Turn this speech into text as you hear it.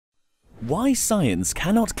Why science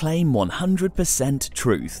cannot claim 100%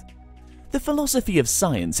 truth. The philosophy of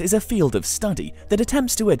science is a field of study that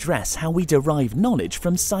attempts to address how we derive knowledge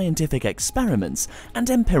from scientific experiments and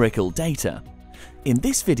empirical data. In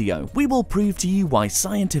this video, we will prove to you why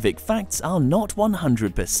scientific facts are not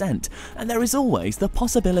 100% and there is always the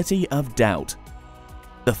possibility of doubt.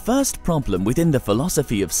 The first problem within the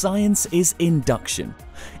philosophy of science is induction.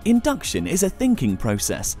 Induction is a thinking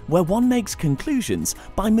process where one makes conclusions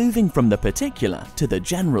by moving from the particular to the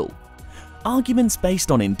general. Arguments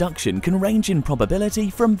based on induction can range in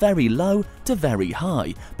probability from very low to very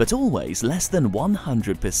high, but always less than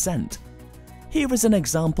 100%. Here is an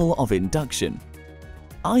example of induction.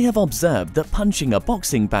 I have observed that punching a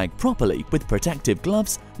boxing bag properly with protective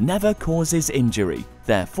gloves never causes injury.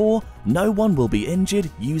 Therefore, no one will be injured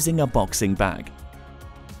using a boxing bag.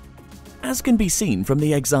 As can be seen from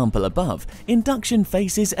the example above, induction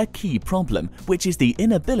faces a key problem, which is the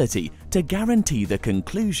inability to guarantee the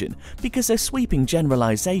conclusion because a sweeping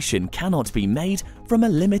generalization cannot be made from a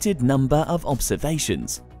limited number of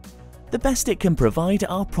observations. The best it can provide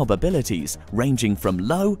are probabilities, ranging from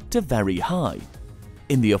low to very high.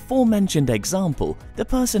 In the aforementioned example, the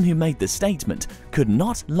person who made the statement could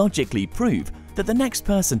not logically prove that the next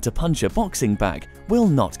person to punch a boxing bag will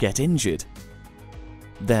not get injured.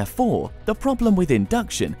 Therefore, the problem with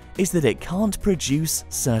induction is that it can't produce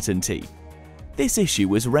certainty. This issue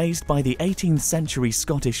was raised by the 18th century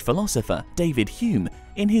Scottish philosopher David Hume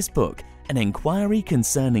in his book An Inquiry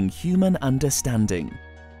Concerning Human Understanding.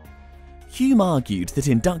 Hume argued that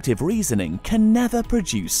inductive reasoning can never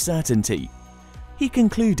produce certainty. He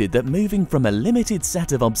concluded that moving from a limited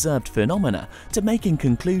set of observed phenomena to making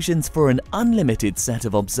conclusions for an unlimited set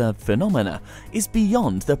of observed phenomena is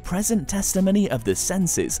beyond the present testimony of the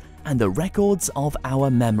senses and the records of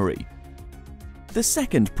our memory. The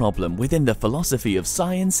second problem within the philosophy of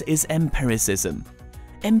science is empiricism.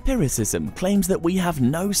 Empiricism claims that we have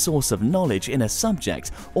no source of knowledge in a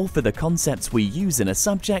subject or for the concepts we use in a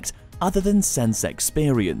subject other than sense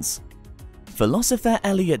experience. Philosopher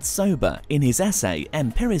Elliot Sober, in his essay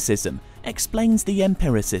Empiricism, explains the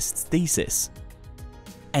empiricist's thesis.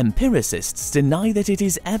 Empiricists deny that it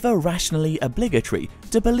is ever rationally obligatory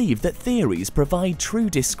to believe that theories provide true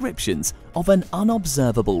descriptions of an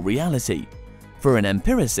unobservable reality. For an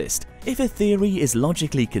empiricist, if a theory is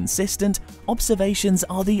logically consistent, observations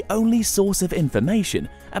are the only source of information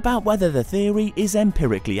about whether the theory is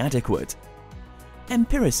empirically adequate.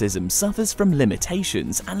 Empiricism suffers from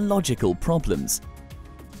limitations and logical problems.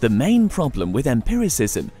 The main problem with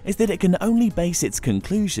empiricism is that it can only base its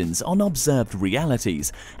conclusions on observed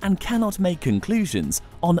realities and cannot make conclusions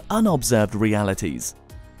on unobserved realities.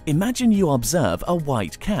 Imagine you observe a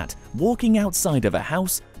white cat walking outside of a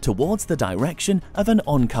house towards the direction of an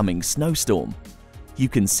oncoming snowstorm. You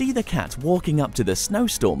can see the cat walking up to the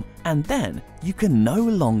snowstorm, and then you can no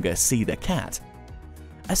longer see the cat.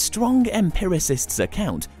 A strong empiricist's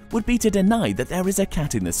account would be to deny that there is a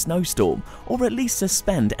cat in the snowstorm, or at least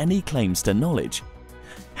suspend any claims to knowledge.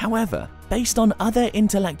 However, based on other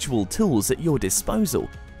intellectual tools at your disposal,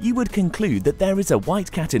 you would conclude that there is a white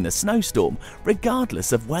cat in the snowstorm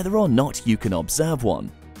regardless of whether or not you can observe one.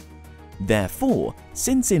 Therefore,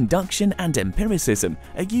 since induction and empiricism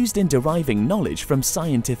are used in deriving knowledge from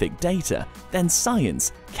scientific data, then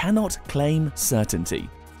science cannot claim certainty.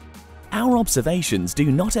 Our observations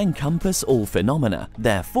do not encompass all phenomena,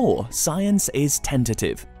 therefore science is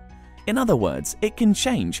tentative. In other words, it can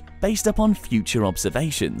change based upon future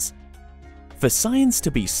observations. For science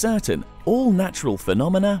to be certain, all natural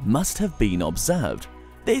phenomena must have been observed.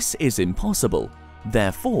 This is impossible.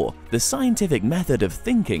 Therefore, the scientific method of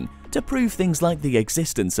thinking to prove things like the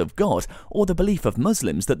existence of God or the belief of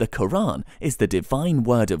Muslims that the Quran is the divine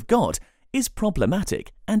word of God is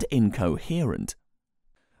problematic and incoherent.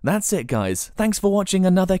 That's it guys, thanks for watching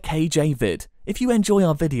another KJ vid. If you enjoy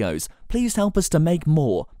our videos, please help us to make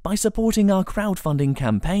more by supporting our crowdfunding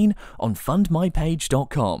campaign on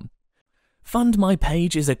fundmypage.com.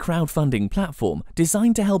 FundMyPage is a crowdfunding platform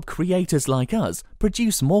designed to help creators like us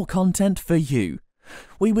produce more content for you.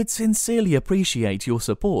 We would sincerely appreciate your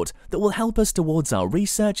support that will help us towards our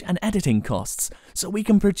research and editing costs so we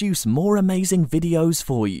can produce more amazing videos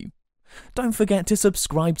for you. Don't forget to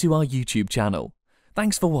subscribe to our YouTube channel.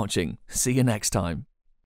 Thanks for watching. See you next time.